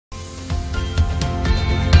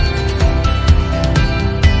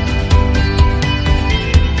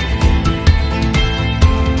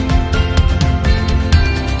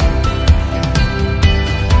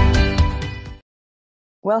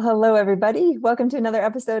Well, hello, everybody. Welcome to another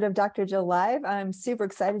episode of Dr. Jill Live. I'm super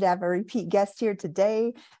excited to have a repeat guest here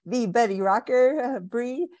today, the Betty Rocker,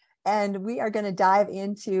 Bree, and we are going to dive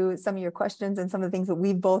into some of your questions and some of the things that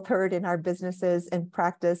we've both heard in our businesses and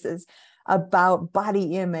practices about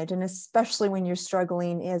body image, and especially when you're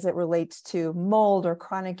struggling as it relates to mold or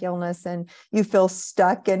chronic illness and you feel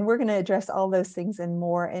stuck. And we're going to address all those things and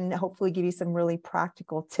more, and hopefully give you some really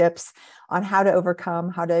practical tips on how to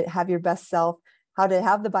overcome, how to have your best self, how to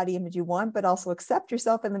have the body image you want, but also accept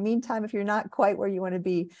yourself in the meantime if you're not quite where you want to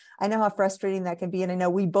be. I know how frustrating that can be. And I know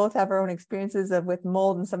we both have our own experiences with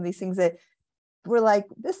mold and some of these things that we're like,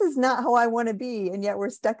 this is not how I want to be. And yet we're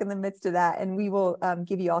stuck in the midst of that. And we will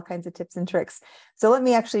give you all kinds of tips and tricks. So let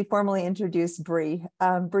me actually formally introduce Bree.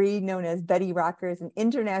 Bree, known as Betty Rocker, is an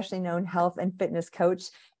internationally known health and fitness coach,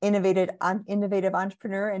 innovative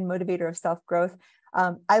entrepreneur, and motivator of self-growth.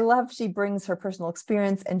 I love she brings her personal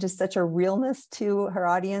experience and just such a realness to her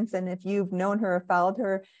audience. And if you've known her or followed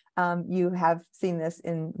her, you have seen this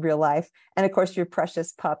in real life. And of course, your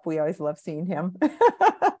precious pup, we always love seeing him.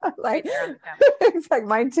 Like, it's like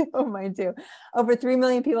mine too. Over 3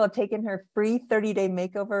 million people have taken her free 30-day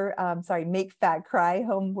makeover, Make Fat Cry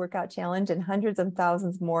home workout challenge, and hundreds of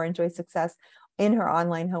thousands more enjoy success in her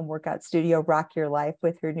online home workout studio, Rock Your Life,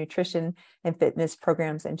 with her nutrition and fitness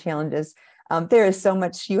programs and challenges. There is so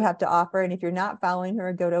much you have to offer. And if you're not following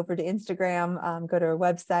her, go over to Instagram, go to her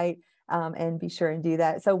website, and be sure and do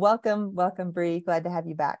that. So welcome, Bree. Glad to have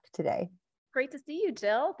you back today. Great to see you,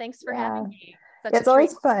 Jill. Thanks for having me. It's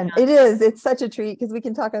always fun. It is. It's such a treat because we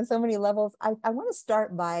can talk on so many levels. I want to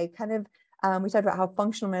start by kind of, we talked about how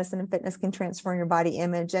functional medicine and fitness can transform your body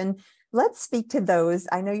image. And let's speak to those.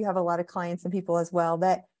 I know you have a lot of clients and people as well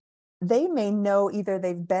that they may know either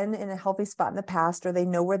they've been in a healthy spot in the past or they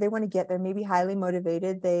know where they want to get. They're maybe highly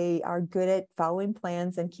motivated. They are good at following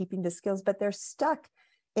plans and keeping to skills, but they're stuck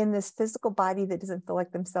in this physical body that doesn't feel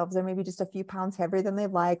like themselves. They're maybe just a few pounds heavier than they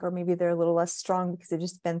like, or maybe they're a little less strong because they've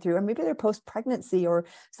just been through, or maybe they're post-pregnancy or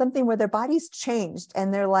something where their body's changed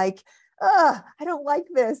and they're like, I don't like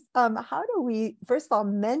this. How do we, first of all,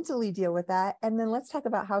 mentally deal with that? And then let's talk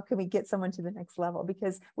about how can we get someone to the next level,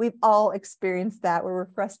 because we've all experienced that where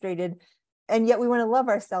we're frustrated and yet we want to love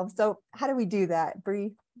ourselves. So how do we do that,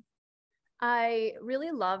 Bree? I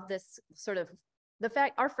really love this sort of the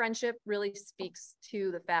fact our friendship really speaks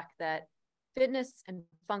to the fact that fitness and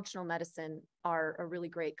functional medicine are a really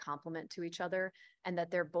great complement to each other, and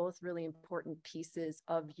that they're both really important pieces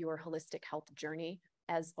of your holistic health journey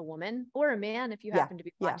as a woman or a man. If you happen to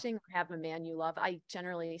be watching or have a man you love, I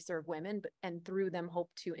generally serve women, and through them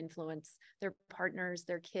hope to influence their partners,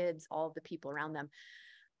 their kids, all of the people around them.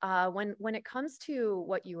 When it comes to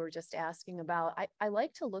what you were just asking about, I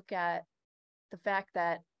like to look at the fact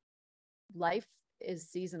that life is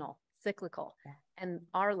seasonal, cyclical, and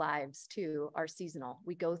our lives too are seasonal.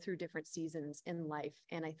 We go through different seasons in life.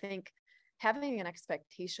 And I think having an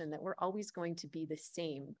expectation that we're always going to be the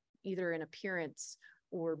same, either in appearance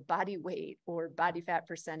or body weight or body fat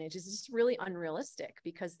percentage, is just really unrealistic,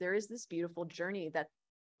 because there is this beautiful journey that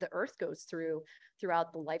the earth goes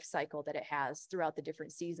throughout the life cycle that it has throughout the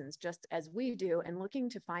different seasons, just as we do. And looking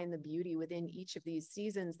to find the beauty within each of these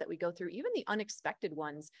seasons that we go through, even the unexpected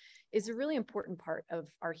ones, is a really important part of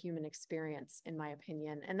our human experience, in my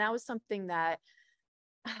opinion. And that was something that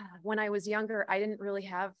when I was younger, I didn't really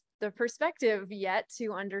have the perspective yet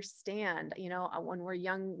to understand. You know, when we're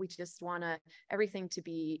young, we just want everything to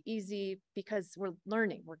be easy because we're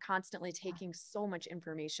learning. We're constantly taking so much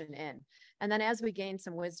information in. And then as we gain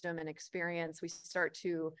some wisdom and experience, we start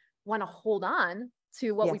to want to hold on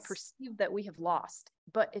to what we perceive that we have lost,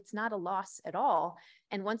 but it's not a loss at all.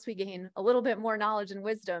 And once we gain a little bit more knowledge and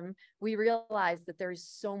wisdom, we realize that there is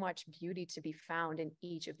so much beauty to be found in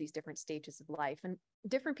each of these different stages of life. And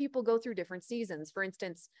different people go through different seasons. For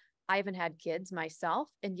instance, I haven't had kids myself,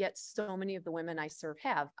 and yet so many of the women I serve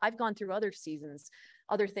have. I've gone through other seasons,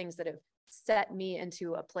 other things that have set me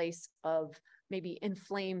into a place of maybe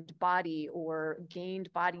inflamed body or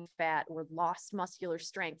gained body fat or lost muscular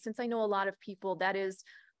strength. Since I know a lot of people, that is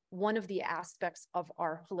one of the aspects of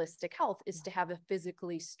our holistic health, is to have a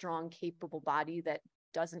physically strong, capable body that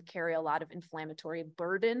doesn't carry a lot of inflammatory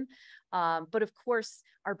burden. But of course,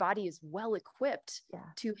 our body is well equipped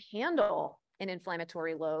to handle an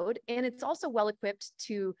inflammatory load. And it's also well equipped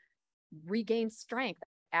to regain strength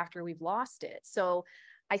after we've lost it. So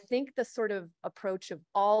I think the sort of approach of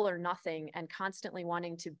all or nothing and constantly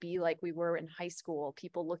wanting to be like we were in high school,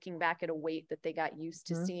 people looking back at a weight that they got used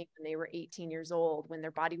to seeing when they were 18 years old, when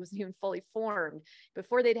their body wasn't even fully formed,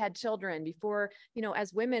 before they'd had children, before, you know,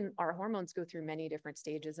 as women, our hormones go through many different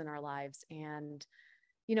stages in our lives. And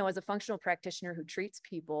as a functional practitioner who treats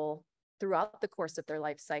people throughout the course of their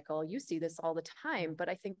life cycle, you see this all the time. But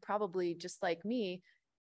I think probably just like me,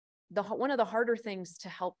 one of the harder things to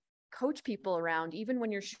help coach people around, even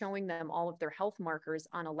when you're showing them all of their health markers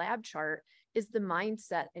on a lab chart, is the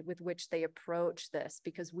mindset with which they approach this.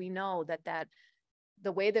 Because we know that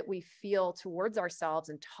the way that we feel towards ourselves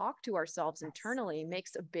and talk to ourselves internally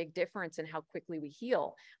makes a big difference in how quickly we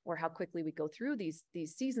heal, or how quickly we go through these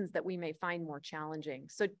seasons that we may find more challenging.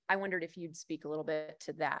 So I wondered if you'd speak a little bit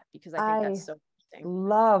to that, because I think that's so interesting.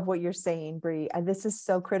 Love what you're saying, Bree. This is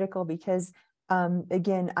so critical because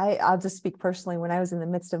again, I'll just speak personally. When I was in the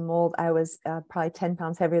midst of mold, I was probably 10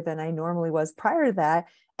 pounds heavier than I normally was prior to that.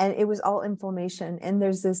 And it was all inflammation. And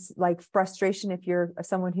there's this like frustration if you're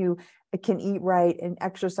someone who can eat right and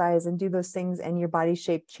exercise and do those things and your body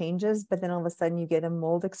shape changes, but then all of a sudden you get a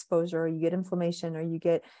mold exposure, or you get inflammation, or you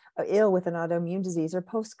get ill with an autoimmune disease, or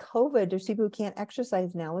post-COVID, there's people who can't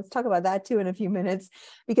exercise now. Let's talk about that too in a few minutes,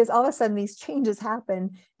 because all of a sudden these changes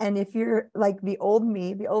happen. And if you're like the old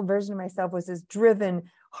me, the old version of myself was this driven,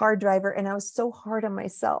 hard driver, and I was so hard on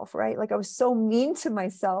myself, right? Like I was so mean to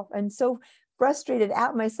myself and so frustrated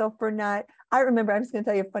at myself for not. I remember, I'm just going to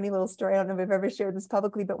tell you a funny little story. I don't know if I've ever shared this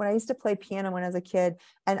publicly, but when I used to play piano when I was a kid,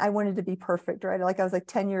 and I wanted to be perfect, right? Like I was like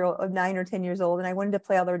 9 or 10 years old, and I wanted to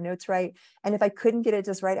play all their notes right. And if I couldn't get it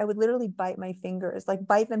just right, I would literally bite my fingers, like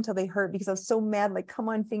bite them till they hurt, because I was so mad. Like, come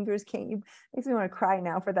on, fingers, can't you? Makes me want to cry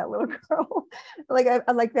now for that little girl. Like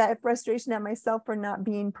I like that frustration at myself for not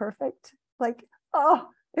being perfect. Like, oh,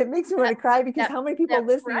 it makes me want to cry, because how many people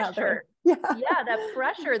listening out there? Yeah, that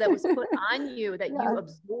pressure that was put on you, that you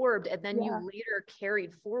absorbed, and then you later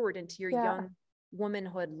carried forward into your young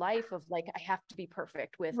womanhood life of like, I have to be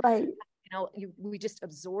perfect with, we just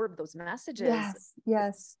absorb those messages. Yes.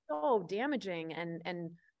 It's so damaging.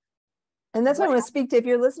 And that's what I want to speak to. If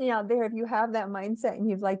you're listening out there, if you have that mindset and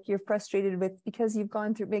you're frustrated with, because you've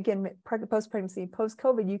gone through, again, post-pregnancy,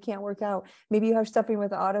 post-COVID, you can't work out. Maybe you have suffering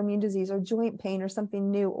with autoimmune disease or joint pain or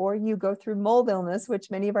something new, or you go through mold illness, which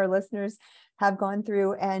many of our listeners have gone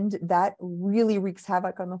through, and that really wreaks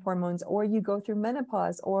havoc on the hormones, or you go through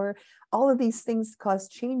menopause, or all of these things cause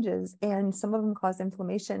changes, and some of them cause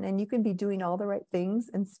inflammation, and you can be doing all the right things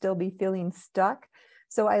and still be feeling stuck.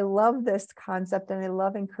 So I love this concept, and I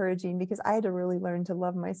love encouraging, because I had to really learn to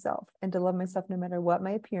love myself, and to love myself no matter what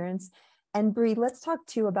my appearance. And Bree, let's talk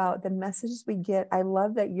too about the messages we get. I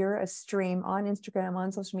love that you're a stream on Instagram,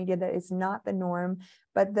 on social media, that is not the norm,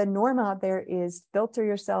 but the norm out there is filter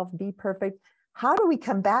yourself, be perfect. How do we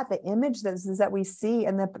combat the image that we see,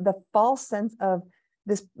 and the false sense of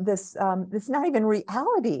this not even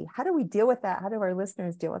reality? How do we deal with that? How do our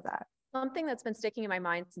listeners deal with that? Something that's been sticking in my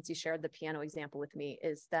mind since you shared the piano example with me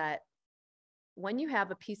is that when you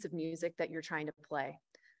have a piece of music that you're trying to play,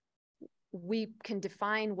 we can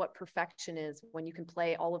define what perfection is when you can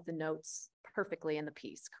play all of the notes perfectly in the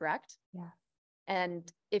piece, correct? Yeah.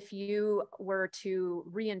 And if you were to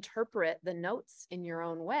reinterpret the notes in your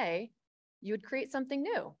own way, you would create something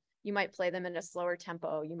new. You might play them in a slower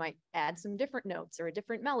tempo. You might add some different notes or a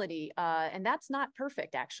different melody. And that's not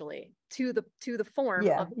perfect, actually, to the form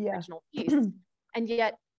of the original piece. And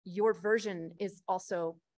yet your version is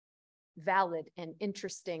also valid and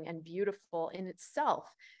interesting and beautiful in itself.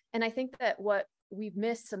 And I think that what we've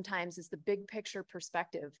missed sometimes is the big picture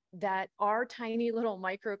perspective, that our tiny little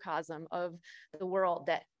microcosm of the world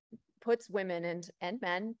that puts women and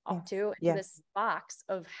men up to this box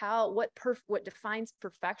of what defines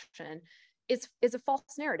perfection is a false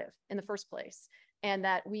narrative in the first place. And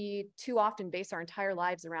that we too often base our entire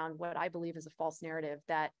lives around what I believe is a false narrative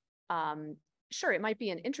that, sure, it might be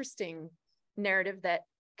an interesting narrative that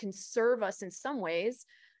can serve us in some ways.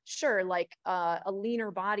 Sure, like a leaner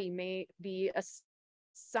body may be a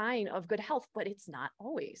sign of good health, but it's not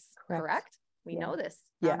always correct. We know this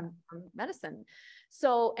from medicine.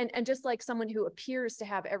 So, and just like someone who appears to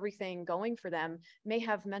have everything going for them may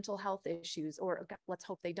have mental health issues, or let's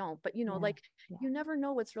hope they don't, but you never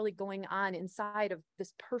know what's really going on inside of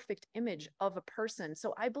this perfect image of a person.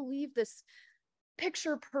 So I believe this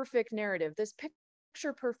picture perfect narrative, this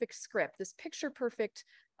picture perfect script, this picture perfect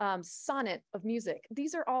sonnet of music,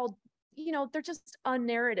 these are all, they're just a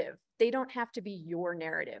narrative. They don't have to be your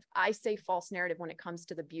narrative. I say false narrative when it comes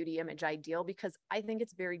to the beauty image ideal, because I think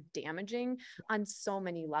it's very damaging on so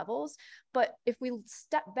many levels. But if we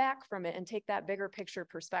step back from it and take that bigger picture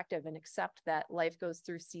perspective and accept that life goes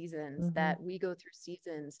through seasons, that we go through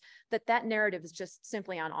seasons, that narrative is just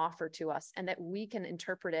simply on offer to us, and that we can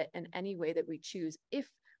interpret it in any way that we choose if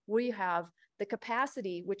we have the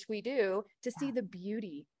capacity, which we do, to see the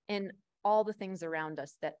beauty in all the things around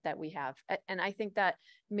us that we have. And I think that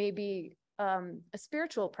maybe a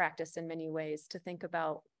spiritual practice in many ways to think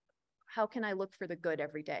about, how can I look for the good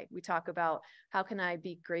every day? We talk about, how can I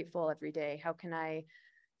be grateful every day? How can I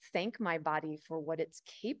thank my body for what it's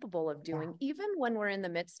capable of doing, even when we're in the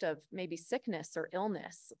midst of maybe sickness or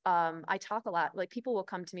illness? I talk a lot, like people will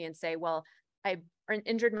come to me and say, well, I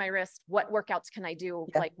injured my wrist. What workouts can I do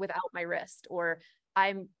like without my wrist? Or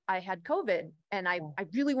I had COVID and I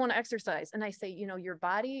really want to exercise. And I say, your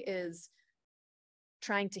body is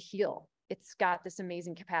trying to heal. It's got this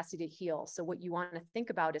amazing capacity to heal. So what you want to think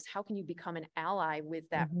about is, how can you become an ally with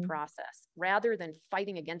that process rather than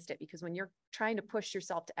fighting against it? Because when you're trying to push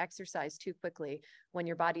yourself to exercise too quickly, when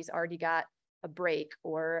your body's already got a break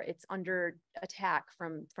or it's under attack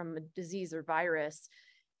from a disease or virus,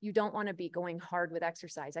 you don't want to be going hard with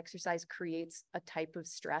exercise. Exercise creates a type of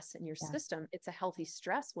stress in your system. It's a healthy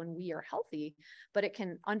stress when we are healthy, but it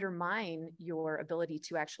can undermine your ability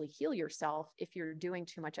to actually heal yourself if you're doing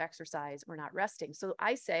too much exercise or not resting. So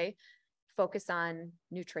I say, focus on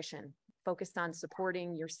nutrition, focus on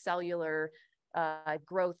supporting your cellular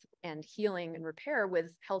growth and healing and repair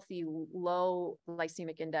with healthy, low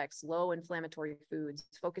glycemic index, low inflammatory foods.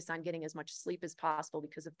 Focus on getting as much sleep as possible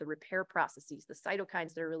because of the repair processes, the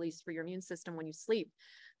cytokines that are released for your immune system when you sleep.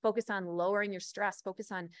 Focus on lowering your stress. Focus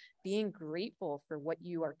on being grateful for what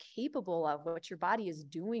you are capable of, what your body is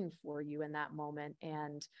doing for you in that moment.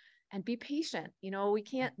 And be patient.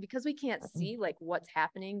 Because we can't see like what's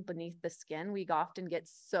happening beneath the skin, we often get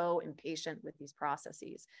so impatient with these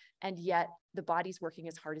processes. And yet the body's working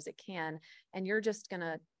as hard as it can. And you're just going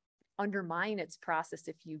to undermine its process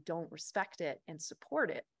if you don't respect it and support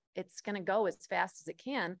it. It's going to go as fast as it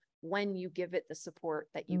can when you give it the support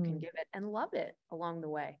that you can give it and love it along the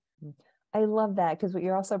way. I love that, because what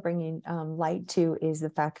you're also bringing light to is the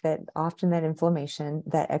fact that often that inflammation,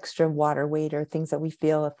 that extra water weight, or things that we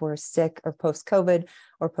feel if we're sick or post-COVID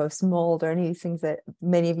or post-mold, or any of these things that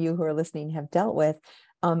many of you who are listening have dealt with,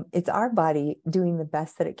 it's our body doing the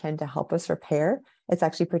best that it can to help us repair. It's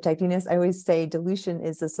actually protecting us. I always say dilution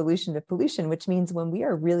is the solution to pollution, which means when we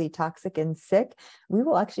are really toxic and sick, we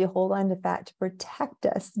will actually hold on to fat to protect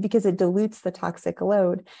us because it dilutes the toxic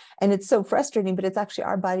load. And it's so frustrating, but it's actually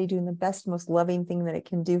our body doing the best, most loving thing that it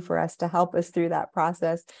can do for us to help us through that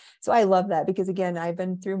process. So I love that, because again, I've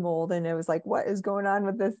been through mold and it was like, what is going on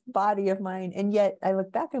with this body of mine? And yet I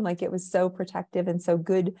look back and like, it was so protective and so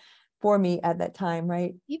good for me at that time,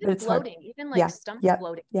 right? Even bloating, even like stomach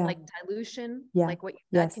bloating, like dilution, like what you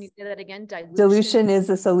said. Can you say that again? Dilution is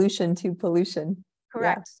a solution to pollution.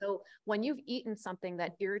 Correct. So when you've eaten something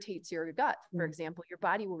that irritates your gut, for example, your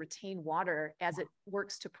body will retain water as it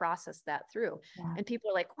works to process that through. And people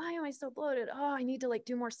are like, why am I so bloated? Oh, I need to like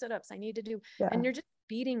do more sit-ups. I need to do, and you're just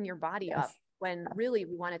beating your body up, when really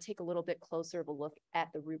we want to take a little bit closer of a look at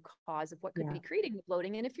the root cause of what could be creating the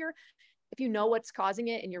bloating. And if you know what's causing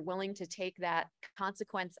it and you're willing to take that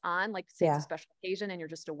consequence on, like say it's a special occasion and you're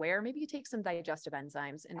just aware, maybe you take some digestive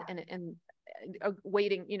enzymes and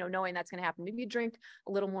waiting, knowing that's going to happen. Maybe you drink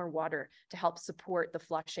a little more water to help support the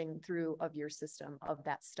flushing through of your system of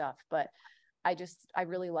that stuff. But I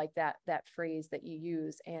really like that phrase that you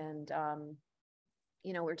use. And,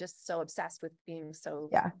 we're just so obsessed with being so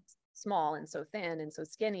small and so thin and so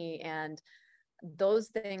skinny, and those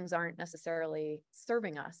things aren't necessarily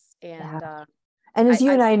serving us. And as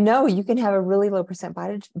you and I know, you can have a really low percent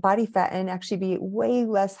body fat and actually be way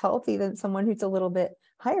less healthy than someone who's a little bit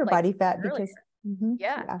higher body fat because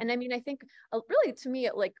and I mean, I think really to me,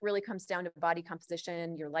 it like really comes down to body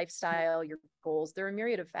composition, your lifestyle, your goals. There are a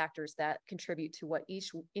myriad of factors that contribute to what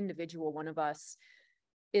each individual one of us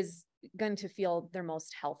is going to feel their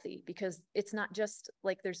most healthy, because it's not just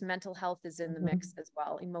like there's mental health is in the mix as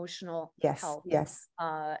well, emotional health,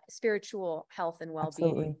 spiritual health and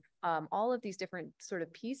well-being, all of these different sort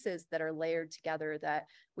of pieces that are layered together that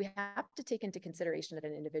we have to take into consideration at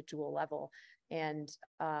an individual level. And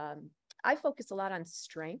I focus a lot on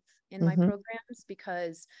strength in my programs,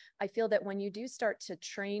 because I feel that when you do start to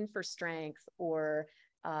train for strength or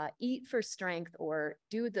eat for strength or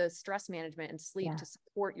do the stress management and sleep to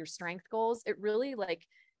support your strength goals, it really like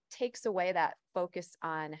takes away that focus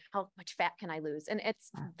on how much fat can I lose. And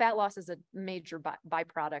it's fat loss is a major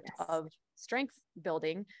byproduct of strength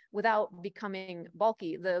building without becoming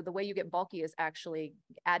bulky. The way you get bulky is actually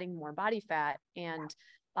adding more body fat, and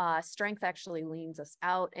strength actually leans us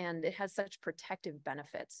out, and it has such protective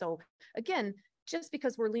benefits. So again, just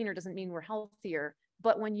because we're leaner doesn't mean we're healthier.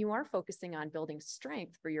 But when you are focusing on building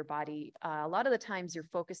strength for your body, a lot of the times you're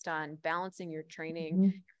focused on balancing your training,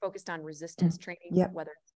 you're focused on resistance training, whether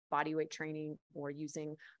it's body weight training or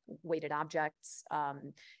using weighted objects,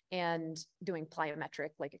 and doing plyometric,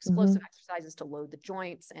 like explosive exercises to load the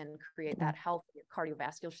joints and create that health in your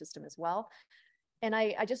cardiovascular system as well. And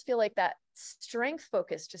I just feel like that strength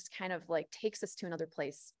focus just kind of like takes us to another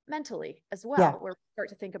place mentally as well, where we start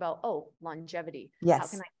to think about, oh, longevity. How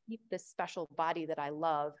can I keep this special body that I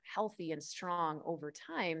love healthy and strong over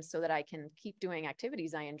time so that I can keep doing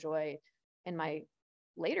activities I enjoy in my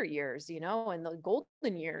later years, you know, in the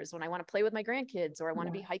golden years when I want to play with my grandkids or I want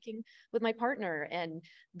to be hiking with my partner. And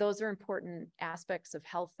those are important aspects of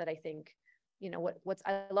health that I think, you know,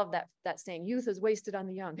 I love that saying, youth is wasted on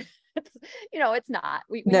the young. It's, you know, it's not.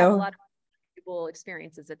 We have a lot of people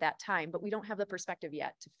experiences at that time, but we don't have the perspective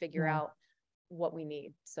yet to figure out what we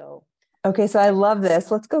need. So okay, so I love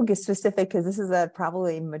this. Let's go get specific, because this is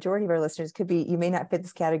probably majority of our listeners could be, you may not fit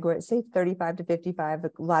this category, say 35 to 55.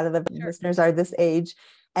 A lot of the listeners are this age,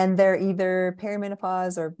 and they're either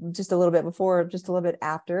perimenopause or just a little bit before, or just a little bit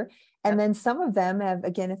after. And then some of them have,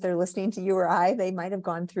 again, if they're listening to you or I, they might have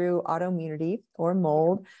gone through autoimmunity or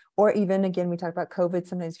mold, or even, again, we talked about COVID.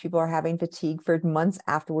 Sometimes people are having fatigue for months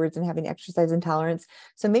afterwards and having exercise intolerance.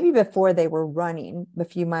 So maybe before they were running a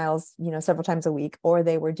few miles, you know, several times a week, or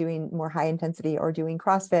they were doing more high intensity or doing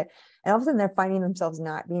CrossFit, and all of a sudden they're finding themselves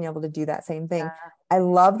not being able to do that same thing. I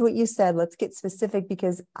loved what you said. Let's get specific,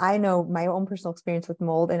 because I know my own personal experience with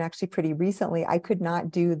mold, and actually pretty recently, I could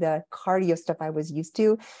not do the cardio stuff I was used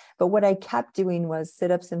to. But what I kept doing was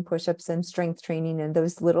sit-ups and push-ups and strength training and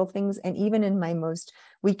those little things. And even in my most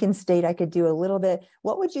weakened state, I could do a little bit.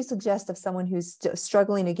 What would you suggest of someone who's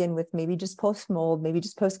struggling again with maybe just post mold, maybe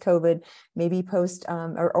just post COVID, maybe post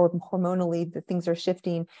or hormonally, the things are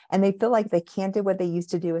shifting and they feel like they can't do what they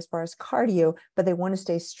used to do as far as cardio, but they want to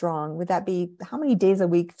stay strong? Would that be how many days a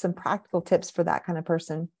week? Some practical tips for that kind of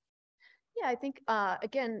person? Yeah, I think,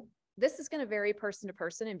 again, this is going to vary person to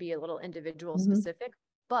person and be a little individual specific,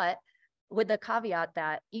 but with the caveat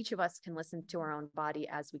that each of us can listen to our own body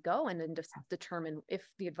as we go and then just determine if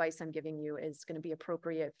the advice I'm giving you is going to be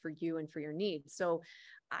appropriate for you and for your needs. So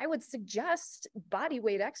I would suggest body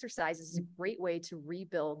weight exercise is a great way to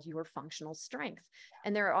rebuild your functional strength.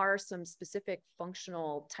 And there are some specific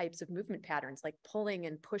functional types of movement patterns like pulling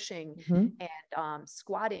and pushing and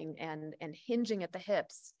squatting and hinging at the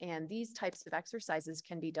hips. And these types of exercises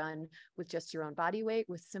can be done with just your own body weight,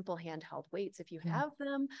 with simple handheld weights if you have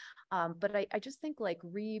them. But I just think like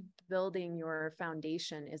rebuilding your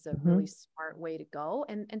foundation is a really smart way to go,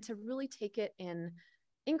 and to really take it in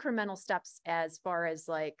incremental steps, as far as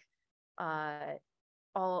like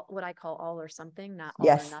all what I call all or something, not all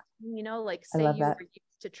or nothing, you know, like say you were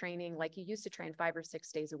used to training, like you used to train 5 or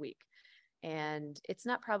 6 days a week. And it's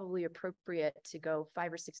not probably appropriate to go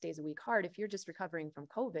 5 or 6 days a week hard if you're just recovering from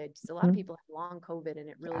COVID. So a lot of people have long COVID and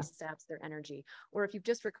it really saps their energy. Or if you've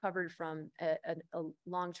just recovered from a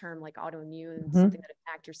long-term like autoimmune, something that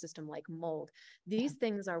attacked your system like mold. These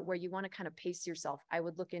things are where you want to kind of pace yourself. I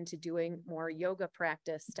would look into doing more yoga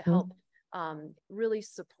practice to help really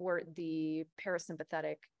support the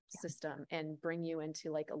parasympathetic system and bring you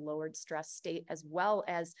into like a lowered stress state, as well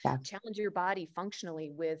as challenge your body functionally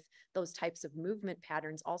with those types of movement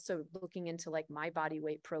patterns. Also looking into like my body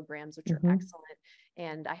weight programs, which are excellent.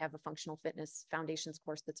 And I have a functional fitness foundations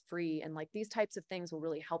course that's free. And like these types of things will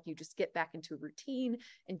really help you just get back into a routine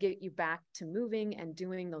and get you back to moving and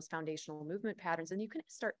doing those foundational movement patterns. And you can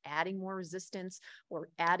start adding more resistance or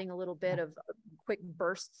adding a little bit of quick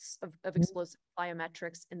bursts of explosive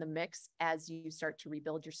plyometrics in the mix as you start to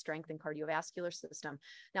rebuild your strength and cardiovascular system.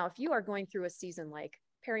 Now, if you are going through a season like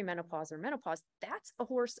perimenopause or menopause, that's a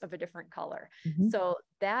horse of a different color. So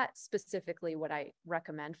that's specifically what I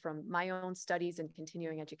recommend from my own studies and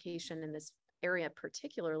continuing education in this area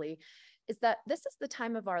particularly, is that this is the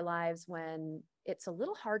time of our lives when it's a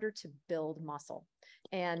little harder to build muscle.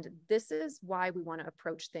 And this is why we want to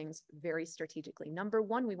approach things very strategically. Number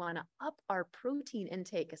one, we want to up our protein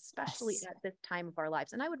intake, especially at this time of our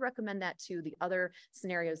lives. And I would recommend that to the other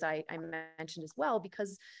scenarios I mentioned as well,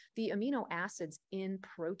 because the amino acids in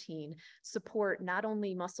protein support not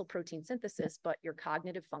only muscle protein synthesis, but your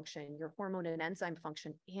cognitive function, your hormone and enzyme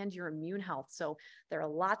function, and your immune health. So there are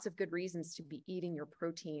lots of good reasons to be eating your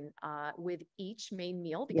protein with each main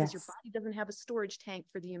meal, because your body doesn't have a storage tank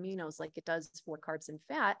for the aminos like it does for carbs and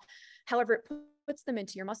fat. However, it puts them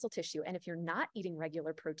into your muscle tissue. And if you're not eating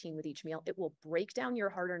regular protein with each meal, it will break down your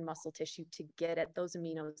hard-earned muscle tissue to get at those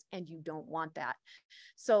aminos, and you don't want that.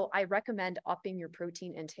 So I recommend upping your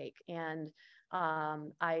protein intake. And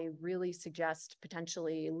I really suggest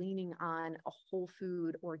potentially leaning on a whole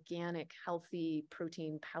food, organic, healthy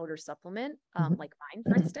protein powder supplement, like mine,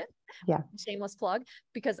 for instance. Yeah. Shameless plug,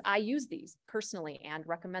 because I use these personally and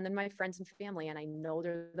recommend them to my friends and family, and I know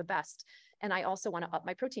they're the best. And I also want to up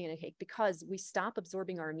my protein intake because we stop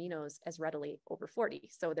absorbing our aminos as readily over 40.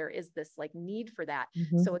 So there is this like need for that.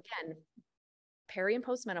 So again, peri and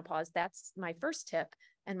postmenopause, that's my first tip.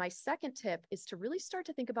 And my second tip is to really start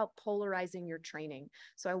to think about polarizing your training.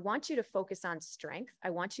 So I want you to focus on strength. I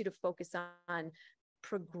want you to focus on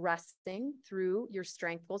progressing through your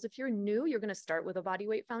strength goals. If you're new, you're going to start with a body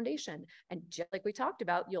weight foundation. And just like we talked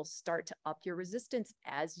about, you'll start to up your resistance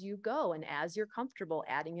as you go. And as you're comfortable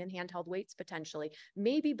adding in handheld weights, potentially,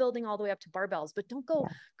 maybe building all the way up to barbells, but don't go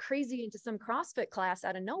crazy into some CrossFit class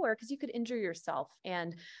out of nowhere because you could injure yourself.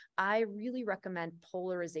 And I really recommend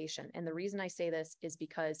polarization. And the reason I say this is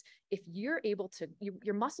because if you're able to,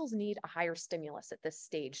 your muscles need a higher stimulus at this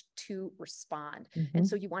stage to respond. And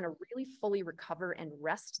so you want to really fully recover and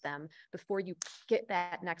rest them before you get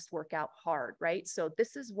that next workout hard, right? So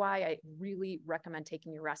this is why I really recommend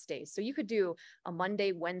taking your rest days. So you could do a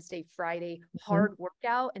Monday, Wednesday, Friday hard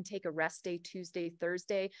workout and take a rest day, Tuesday,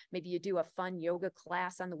 Thursday. Maybe you do a fun yoga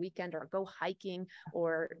class on the weekend or go hiking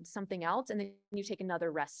or something else. And then you take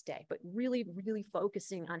another rest day, but really, really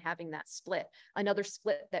focusing on having that split. Another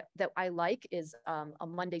split that I like is a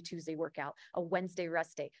Monday, Tuesday workout, a Wednesday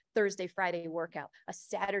rest day, Thursday, Friday workout, a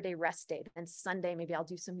Saturday rest day, and Sunday, maybe I'll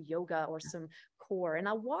do some yoga or some core, and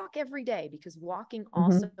I'll walk every day because walking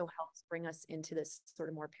also helps bring us into this sort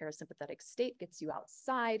of more parasympathetic state, gets you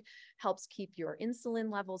outside, helps keep your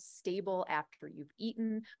insulin levels stable after you've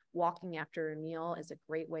eaten. Walking after a meal is a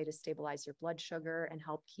great way to stabilize your blood sugar and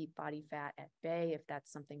help keep body fat at bay if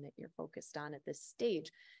that's something that you're focused on at this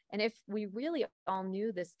stage. And if we really all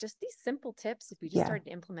knew this, just these simple tips, if we just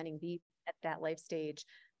started implementing these at that life stage,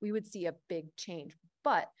 we would see a big change.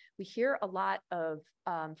 But we hear a lot of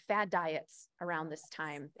fad diets around this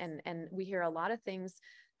time, and we hear a lot of things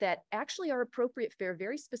that actually are appropriate for a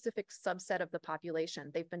very specific subset of the population.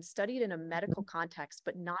 They've been studied in a medical context,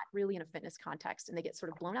 but not really in a fitness context. And they get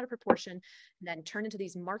sort of blown out of proportion and then turn into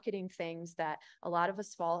these marketing things that a lot of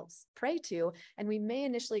us fall prey to. And we may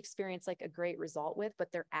initially experience like a great result with, but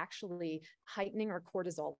they're actually heightening our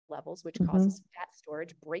cortisol levels, which causes fat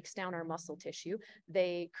storage, breaks down our muscle tissue.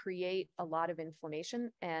 They create a lot of inflammation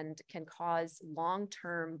and can cause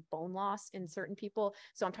long-term bone loss in certain people.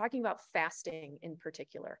 So I'm talking about fasting in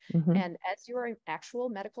particular. And as you're an actual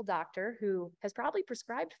medical doctor who has probably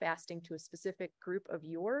prescribed fasting to a specific group of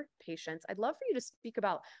your patients, I'd love for you to speak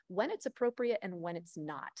about when it's appropriate and when it's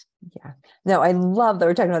not. Yeah, no, I love that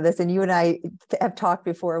we're talking about this. And you and I have talked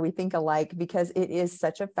before, we think alike because it is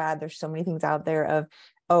such a fad. There's so many things out there of,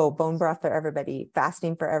 oh, bone broth for everybody,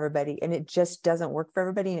 fasting for everybody. And it just doesn't work for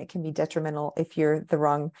everybody. And it can be detrimental if you're the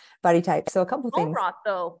wrong body type. So a couple of things. Bone broth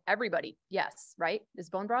though, everybody. Yes. Right. Is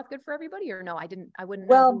bone broth good for everybody or no? I wouldn't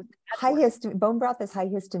know. Well, high histamine, bone broth is high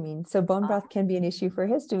histamine. So bone broth can be an issue for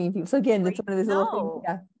histamine people. So again, it's one of these little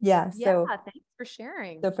things. Yeah. So thanks for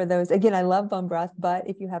sharing. So for those, again, I love bone broth, but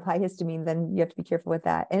if you have high histamine, then you have to be careful with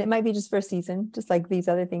that. And it might be just for a season, just like these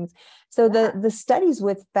other things. So the studies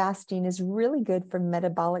with fasting is really good for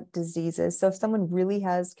metabolic diseases. So if someone really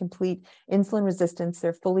has complete insulin resistance,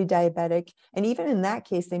 they're fully diabetic, and even in that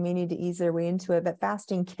case, they may need to ease their way into it, but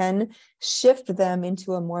fasting can shift them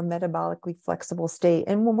into a more metabolically flexible state.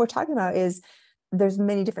 And what we're talking about is there's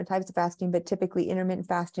many different types of fasting, but typically intermittent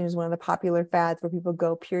fasting is one of the popular fads where people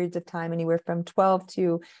go periods of time, anywhere from 12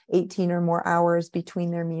 to 18 or more hours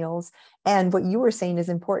between their meals. And what you were saying is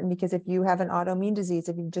important because if you have an autoimmune disease,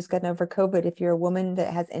 if you've just gotten over COVID, if you're a woman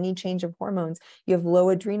that has any change of hormones, you have low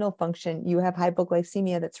adrenal function, you have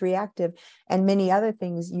hypoglycemia that's reactive, and many other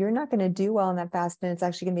things, you're not going to do well in that fast. And it's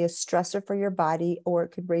actually going to be a stressor for your body, or it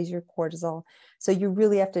could raise your cortisol. So you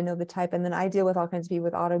really have to know the type. And then I deal with all kinds of people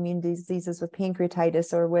with autoimmune diseases, with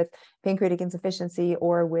pancreatitis or with pancreatic insufficiency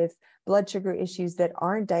or with blood sugar issues that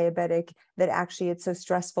aren't diabetic, that actually it's so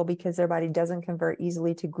stressful because their body doesn't convert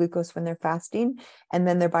easily to glucose when they're fasting, and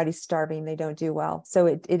then their body's starving, they don't do well. So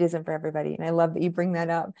it isn't for everybody. And I love that you bring that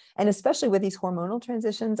up. And especially with these hormonal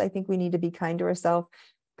transitions, I think we need to be kind to ourselves,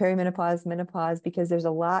 perimenopause, menopause, because there's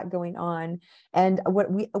a lot going on. And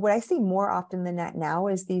what I see more often than that now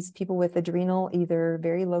is these people with adrenal, either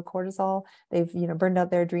very low cortisol, they've burned out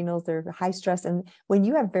their adrenals, they're high stress. And when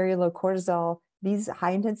you have very low cortisol, these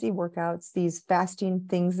high intensity workouts, these fasting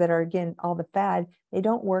things that are, again, all the fad, they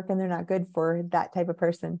don't work and they're not good for that type of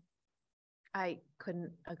person. I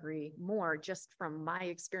couldn't agree more, just from my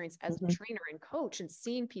experience as a Mhm. trainer and coach, and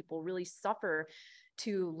seeing people really suffer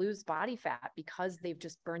to lose body fat because they've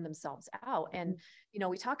just burned themselves out. And, you know,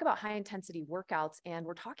 we talk about high intensity workouts, and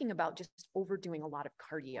we're talking about just overdoing a lot of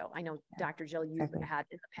cardio. I know, Yeah, Dr. Jill, you've exactly. had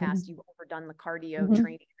in the Mhm. past, you've overdone the cardio Mhm.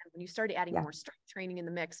 training. And when you started adding Yeah. more strength training in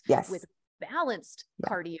the mix with Yes. balanced Yeah.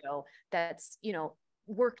 cardio that's, you know,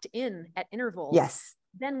 worked in at intervals, Yes.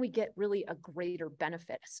 then we get really a greater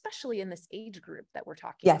benefit, especially in this age group that we're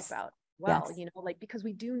talking Yes. about. Well, Yes. you know, like, because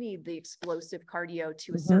we do need the explosive cardio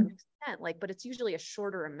to a certain Mhm. extent, like, but it's usually a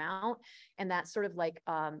shorter amount. And that sort of like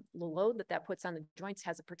the load that puts on the joints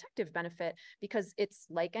has a protective benefit, because it's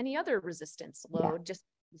like any other resistance Yeah. load, just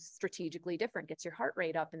strategically different, gets your heart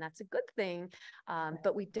rate up, and that's a good thing.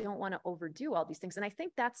 But we don't want to overdo all these things. And I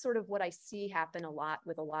think that's sort of what I see happen a lot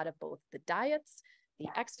with a lot of both the diets, the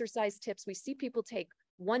exercise tips. We see people take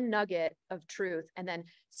one nugget of truth and then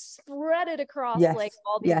spread it across like Yes.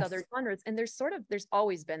 all these Yes. other genres. And there's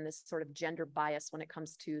always been this sort of gender bias when it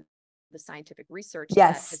comes to the scientific research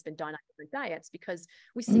that has Yes. been done on different diets, because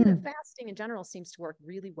we see that Mm. fasting in general seems to work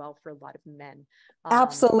really well for a lot of men.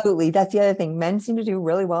 Absolutely. That's the other thing. Men seem to do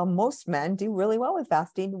really well. Most men do really well with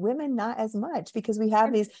fasting. Women, not as much, because we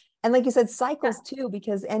have these, and like you said, cycles too,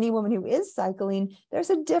 because any woman who is cycling, there's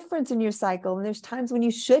a difference in your cycle. And there's times when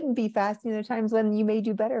you shouldn't be fasting. There are times when you may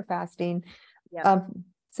do better fasting. Yeah.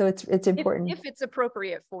 So it's important. If it's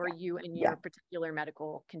appropriate for Yeah. you and Yeah. your particular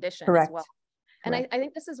medical condition as well. Correct. And Correct. I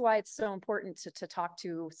think this is why it's so important to talk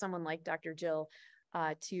to someone like Dr. Jill,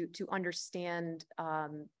 to understand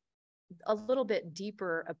a little bit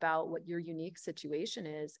deeper about what your unique situation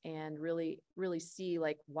is, and really see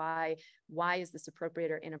like why is this appropriate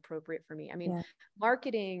or inappropriate for me. I mean, Yeah.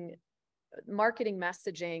 marketing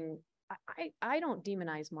messaging, I don't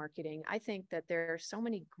demonize marketing. I think that there are so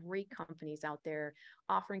many great companies out there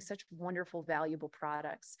offering such wonderful, valuable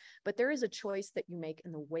products, but there is a choice that you make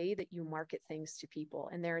in the way that you market things to people.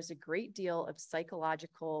 And there is a great deal of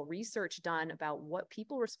psychological research done about what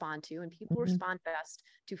people respond to, and people Mhm. respond best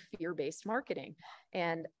to fear-based marketing.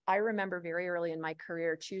 And I remember very early in my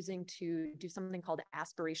career choosing to do something called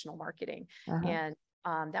aspirational marketing. Uh-huh. And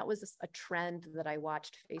that was a trend that I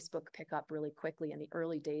watched Facebook pick up really quickly in the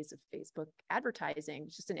early days of Facebook advertising.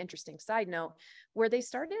 It's just an interesting side note, where they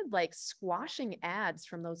started like squashing ads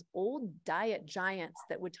from those old diet giants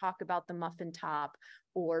that would talk about the muffin top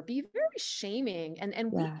or be very shaming. And Yeah.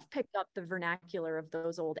 we've picked up the vernacular of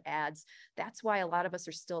those old ads. That's why a lot of us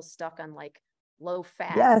are still stuck on like low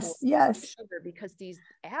fat or Yes. Yes. sugar, because these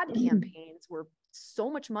ad campaigns were so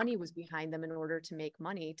much money was behind them in order to make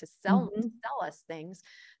money, to sell Mhm. us things,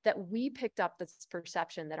 that we picked up this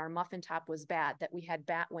perception that our muffin top was bad, that we had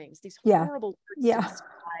bat wings, these Yeah. horrible words to Yeah.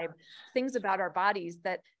 describe things about our bodies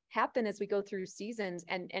that happen as we go through seasons.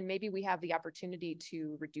 And maybe we have the opportunity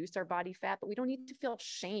to reduce our body fat, but we don't need to feel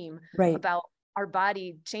shame Right. about our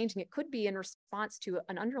body changing. It could be in response to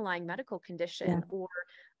an underlying medical condition, Yeah. or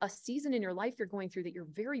a season in your life you're going through that you're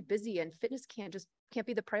very busy, and fitness can't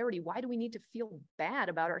be the priority. Why do we need to feel bad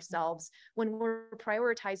about ourselves when we're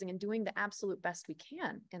prioritizing and doing the absolute best we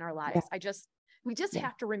can in our Yeah. lives? We just Yeah.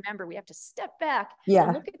 have to remember, we have to step back and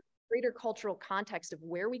Yeah. look at the greater cultural context of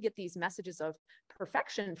where we get these messages of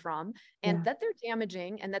perfection from, and Yeah. that they're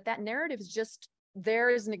damaging, and that narrative is just there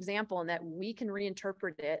as an example, and that we can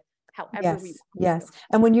reinterpret it however we Yes. want Yes. to.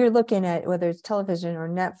 And when you're looking at whether it's television or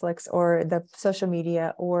Netflix or the social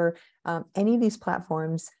media or any of these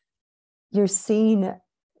platforms, you're seeing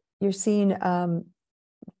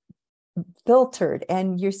filtered,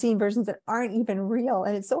 and you're seeing versions that aren't even real.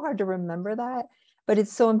 And it's so hard to remember that, but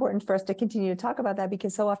it's so important for us to continue to talk about that,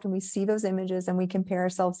 because so often we see those images and we compare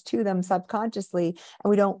ourselves to them subconsciously, and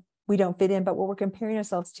we don't fit in. But what we're comparing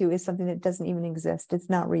ourselves to is something that doesn't even exist. It's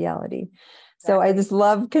not reality. So I Exactly. just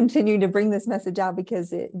love continuing to bring this message out,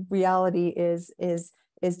 because reality is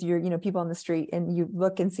your, people on the street, and you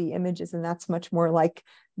look and see images, and that's much more like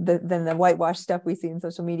than the whitewashed stuff we see in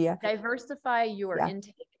social media. Diversify your Yeah.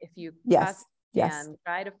 intake if you Yes. Yes. can.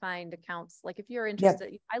 Try to find accounts. Like if you're Yep.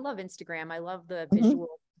 interested, I love Instagram. I love the Mhm.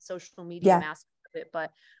 visual social media Yeah. aspect of it.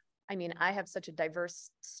 But I mean, I have such a diverse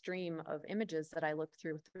stream of images that I look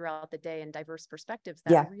throughout the day, and diverse perspectives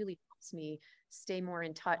that Yeah. really helps me stay more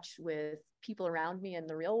in touch with people around me in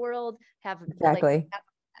the real world, have Exactly.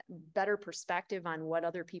 better perspective on what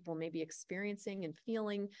other people may be experiencing and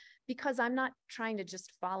feeling, because I'm not trying to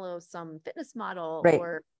just follow some fitness model Right.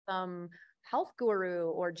 or some health guru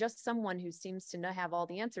or just someone who seems to have all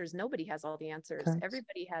the answers. Nobody has all the answers. Correct.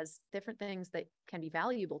 Everybody has different things that can be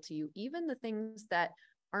valuable to you. Even the things that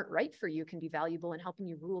aren't right for you can be valuable in helping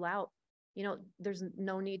you rule out there's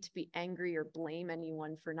no need to be angry or blame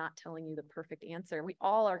anyone for not telling you the perfect answer. We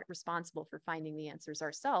all are responsible for finding the answers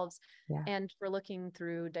ourselves, Yeah. and for looking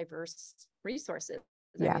through diverse resources.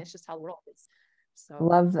 I Yeah. mean, it's just how the world is. So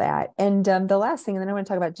Love that. And the last thing, and then I want to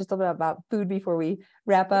talk about just a little bit about food before we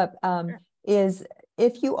wrap up, sure. is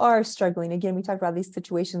if you are struggling, again, we talked about these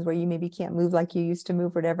situations where you maybe can't move like you used to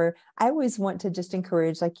move, whatever. I always want to just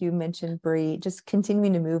encourage, like you mentioned, Bree, just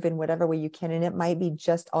continuing to move in whatever way you can. And it might be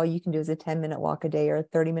just all you can do is a 10-minute walk a day or a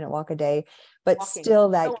 30-minute walk a day, but Walking,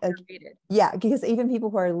 still so underrated. yeah, because even people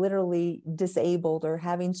who are literally disabled or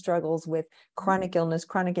having struggles with chronic illness,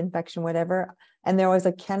 chronic infection, whatever, and they're always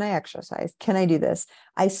like, can I exercise? Can I do this?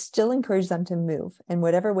 I still encourage them to move. And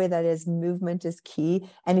whatever way that is, movement is key.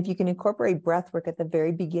 And if you can incorporate breath work at the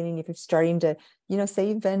very beginning, if you're starting to, say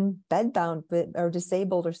you've been bedbound or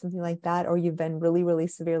disabled or something like that, or you've been really, really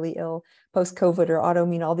severely ill post-COVID or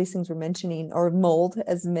autoimmune, all these things we're mentioning, or mold,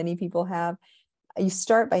 as many people have, you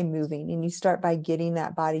start by moving and you start by getting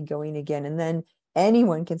that body going again. And then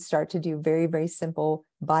anyone can start to do very, very simple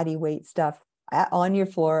body weight stuff on your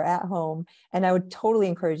floor at home. And I would totally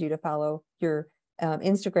encourage you to follow your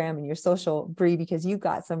Instagram and your social, Bree, because you've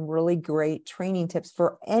got some really great training tips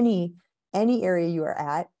for any area you are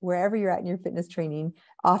at, wherever you're at in your fitness training.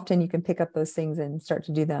 Often you can pick up those things and start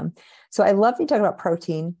to do them. So I love you talking about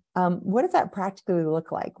protein. What does that practically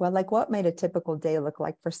look like? Well, like what might a typical day look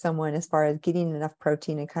like for someone as far as getting enough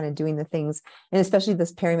protein and kind of doing the things, and especially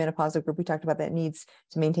this perimenopausal group we talked about that needs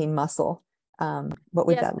to maintain muscle. What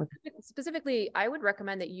would that look like? Specifically, I would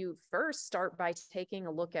recommend that you first start by taking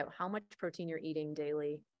a look at how much protein you're eating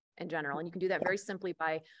daily in general. And you can do that very simply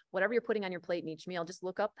by whatever you're putting on your plate in each meal. Just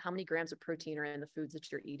look up how many grams of protein are in the foods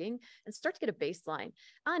that you're eating and start to get a baseline.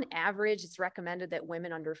 On average, it's recommended that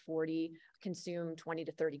women under 40 consume 20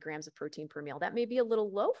 to 30 grams of protein per meal. That may be a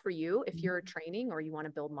little low for you if you're training or you want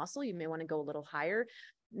to build muscle. You may want to go a little higher.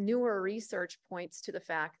 Newer research points to the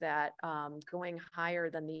fact that going higher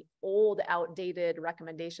than the old outdated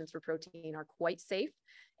recommendations for protein are quite safe.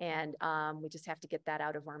 And we just have to get that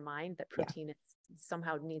out of our mind, that protein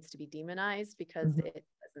somehow needs to be demonized, because it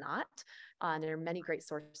does not. And there are many great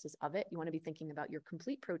sources of it. You want to be thinking about your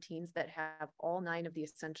complete proteins that have all 9 of the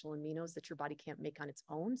essential aminos that your body can't make on its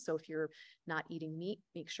own. So if you're not eating meat,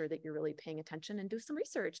 make sure that you're really paying attention and do some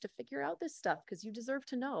research to figure out this stuff, because you deserve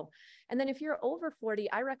to know. And then if you're over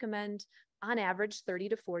 40, I recommend on average 30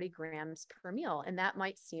 to 40 grams per meal. And that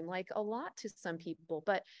might seem like a lot to some people,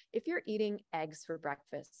 but if you're eating eggs for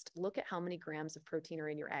breakfast, look at how many grams of protein are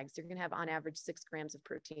in your eggs. You're going to have on average 6 grams of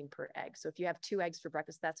protein per egg. So if you have 2 eggs for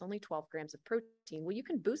breakfast, that's only 12 grams of protein. Well, you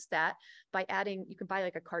can boost that by adding, you can buy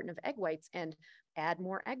like a carton of egg whites and add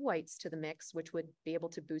more egg whites to the mix, which would be able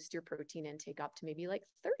to boost your protein intake up to maybe like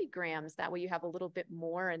 30 grams. That way you have a little bit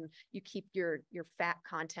more and you keep your fat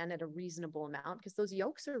content at a reasonable amount, because those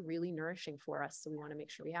yolks are really nourishing for us. So we want to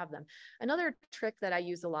make sure we have them. Another trick that I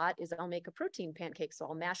use a lot is I'll make a protein pancake. So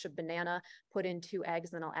I'll mash a banana, put in 2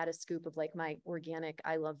 eggs, and then I'll add a scoop of like my organic,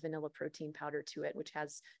 I love vanilla protein powder to it, which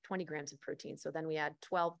has 20 grams of protein. So then we add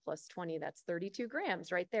 12 plus 20, that's 32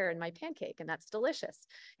 grams right there in my pancake. And that's delicious.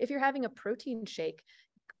 If you're having a protein shake,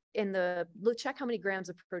 check how many grams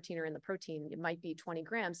of protein are in the protein. It might be 20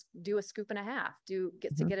 grams. Do a scoop and a half. To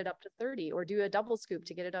get it up to 30, or do a double scoop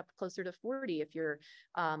to get it up closer to 40 if you're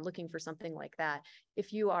looking for something like that.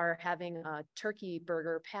 If you are having a turkey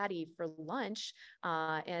burger patty for lunch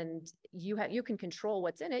and you can control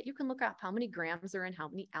what's in it, you can look up how many grams are in how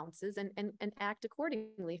many ounces and act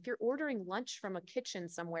accordingly. If you're ordering lunch from a kitchen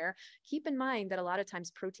somewhere, keep in mind that a lot of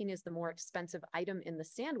times protein is the more expensive item in the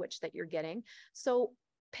sandwich that you're getting. So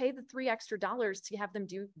pay the $3 extra to have them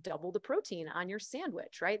do double the protein on your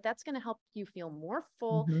sandwich, right? That's going to help you feel more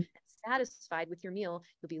full and satisfied with your meal.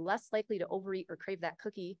 You'll be less likely to overeat or crave that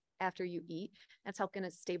cookie after you eat. That's going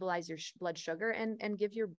to stabilize your blood sugar and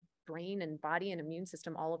give your brain and body and immune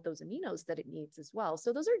system all of those aminos that it needs as well.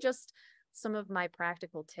 So those are just some of my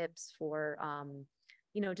practical tips for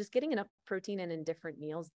just getting enough protein in different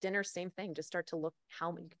meals. Dinner, same thing. Just start to look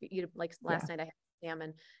how many, like last night I had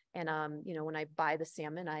salmon, and when I buy the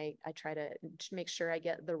salmon, I try to make sure I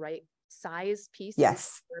get the right size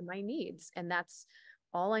pieces for my needs. And that's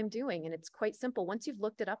all I'm doing. And it's quite simple. Once you've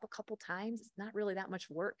looked it up a couple times, it's not really that much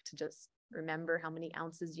work to just remember how many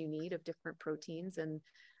ounces you need of different proteins. And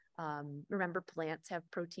remember, plants have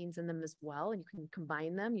proteins in them as well, and you can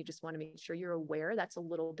combine them. You just want to make sure you're aware. That's a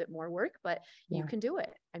little bit more work, but you can do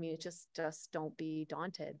it. I mean, just don't be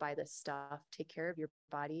daunted by this stuff. Take care of your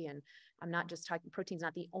body. And I'm not just talking, protein's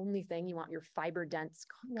not the only thing. You want your fiber dense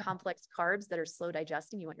complex carbs that are slow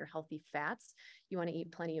digesting. You want your healthy fats. You want to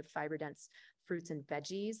eat plenty of fiber dense fruits and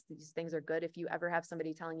veggies. These things are good. If you ever have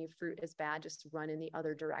somebody telling you fruit is bad, just run in the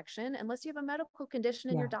other direction. Unless you have a medical condition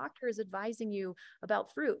and your doctor is advising you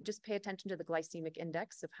about fruit, just pay attention to the glycemic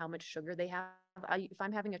index of how much sugar they have. If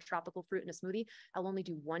I'm having a tropical fruit in a smoothie, I'll only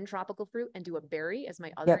do one tropical fruit and do a berry as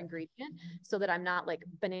my other ingredient, so that I'm not like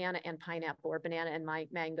banana and pineapple or banana and my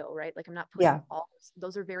mango, right? Like I'm not putting all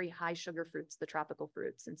those are very high sugar fruits, the tropical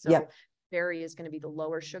fruits. And so berry is going to be the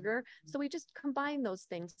lower sugar. So we just combine those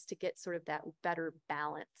things to get sort of that better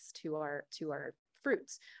balance to our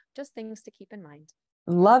fruits. Just things to keep in mind.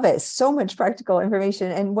 Love it. So much practical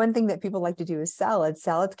information. And one thing that people like to do is salads.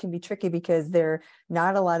 Salads can be tricky because they're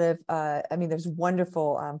not a lot of, there's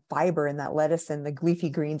wonderful fiber in that lettuce and the leafy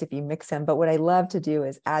greens if you mix them. But what I love to do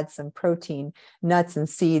is add some protein, nuts and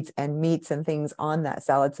seeds and meats and things on that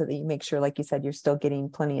salad so that you make sure, like you said, you're still getting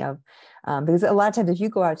plenty of, because a lot of times if you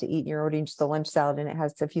go out to eat and you're ordering just a lunch salad and it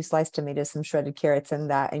has a few sliced tomatoes, some shredded carrots and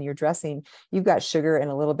that, and your dressing, you've got sugar and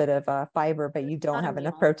a little bit of fiber, but you don't have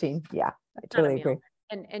enough protein. Yeah, I totally agree.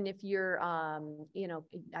 And if you're, I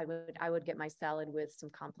would get my salad with some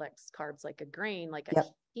complex carbs, like a grain, like a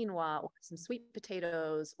quinoa, or some sweet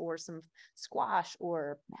potatoes, or some squash,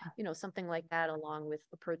 or, something like that, along with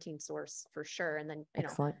a protein source for sure. And then,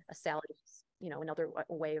 a salad is, another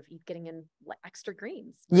way of getting in extra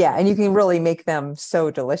greens. Yeah. And you can really make them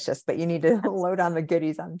so delicious, but you need to load on the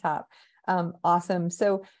goodies on top. Awesome.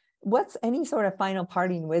 So what's any sort of final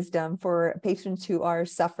parting wisdom for patients who are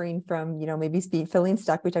suffering from, maybe feeling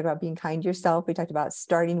stuck? We talked about being kind to yourself. We talked about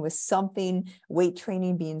starting with something, weight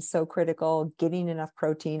training being so critical, getting enough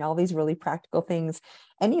protein, all these really practical things.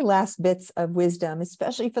 Any last bits of wisdom,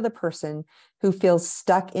 especially for the person who feels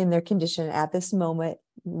stuck in their condition at this moment?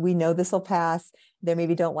 We know this will pass. They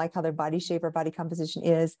maybe don't like how their body shape or body composition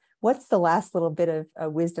is. What's the last little bit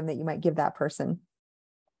of wisdom that you might give that person?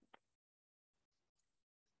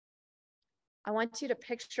 I want you to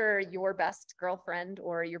picture your best girlfriend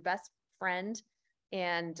or your best friend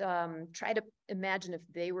and try to imagine if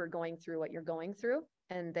they were going through what you're going through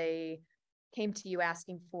and they came to you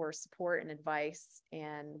asking for support and advice,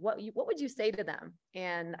 and what would you say to them?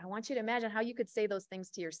 And I want you to imagine how you could say those things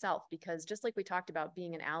to yourself, because just like we talked about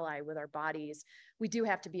being an ally with our bodies, we do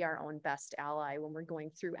have to be our own best ally when we're going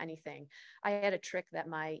through anything. I had a trick that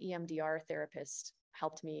my EMDR therapist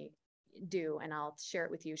helped me do, and I'll share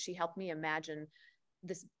it with you. She helped me imagine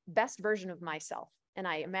this best version of myself. And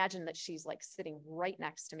I imagine that she's like sitting right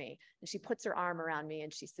next to me, and she puts her arm around me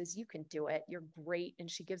and she says, "You can do it. You're great." And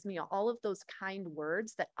she gives me all of those kind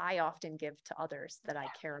words that I often give to others that I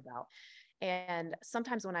care about. And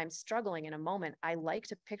sometimes when I'm struggling in a moment, I like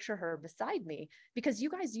to picture her beside me, because you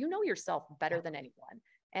guys, know yourself better than anyone.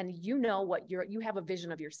 And you have a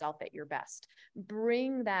vision of yourself at your best.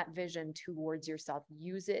 Bring that vision towards yourself,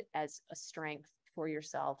 use it as a strength for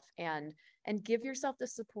yourself, and give yourself the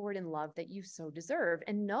support and love that you so deserve,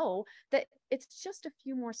 and know that it's just a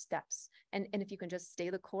few more steps. And if you can just stay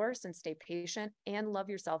the course and stay patient and love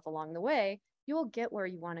yourself along the way, you'll get where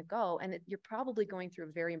you want to go. And you're probably going through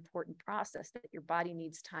a very important process that your body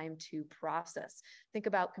needs time to process. Think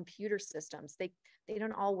about computer systems. They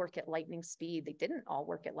don't all work at lightning speed. They didn't all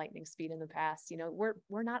work at lightning speed in the past.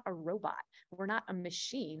 We're not a robot. We're not a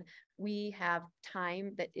machine. We have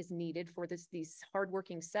time that is needed for these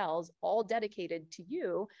hardworking cells, all dedicated to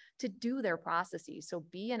you to do their processes. So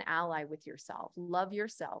be an ally with yourself. Love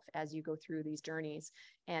yourself as you go through these journeys,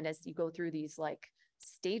 and as you go through these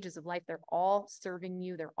stages of life. They're all serving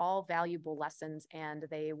you. They're all valuable lessons, and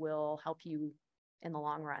they will help you in the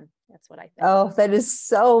long run. That's what I think. Oh, that is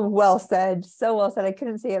so well said. So well said. I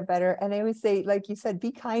couldn't say it better. And I always say, like you said,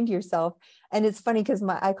 be kind to yourself. And it's funny because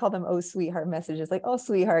I call them, "Oh, sweetheart" messages. Like, "Oh,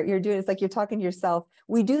 sweetheart, you're doing," it's like you're talking to yourself.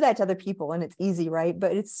 We do that to other people and it's easy, right?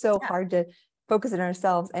 But it's so hard to focus on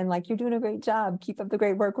ourselves, and like, "You're doing a great job. Keep up the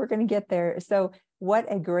great work. We're going to get there." So what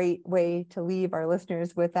a great way to leave our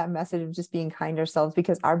listeners with that message of just being kind to ourselves,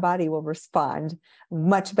 because our body will respond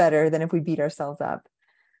much better than if we beat ourselves up.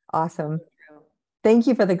 Awesome. Thank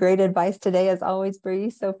you for the great advice today. As always,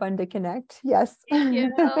 Bree, so fun to connect. Yes. Thank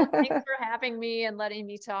you. Thanks for having me and letting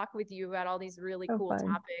me talk with you about all these really cool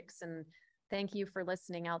topics. And thank you for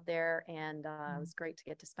listening out there. And it was great to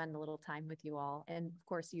get to spend a little time with you all. And of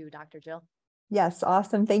course, you, Dr. Jill. Yes.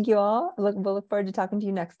 Awesome. Thank you all. We'll look forward to talking to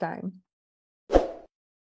you next time.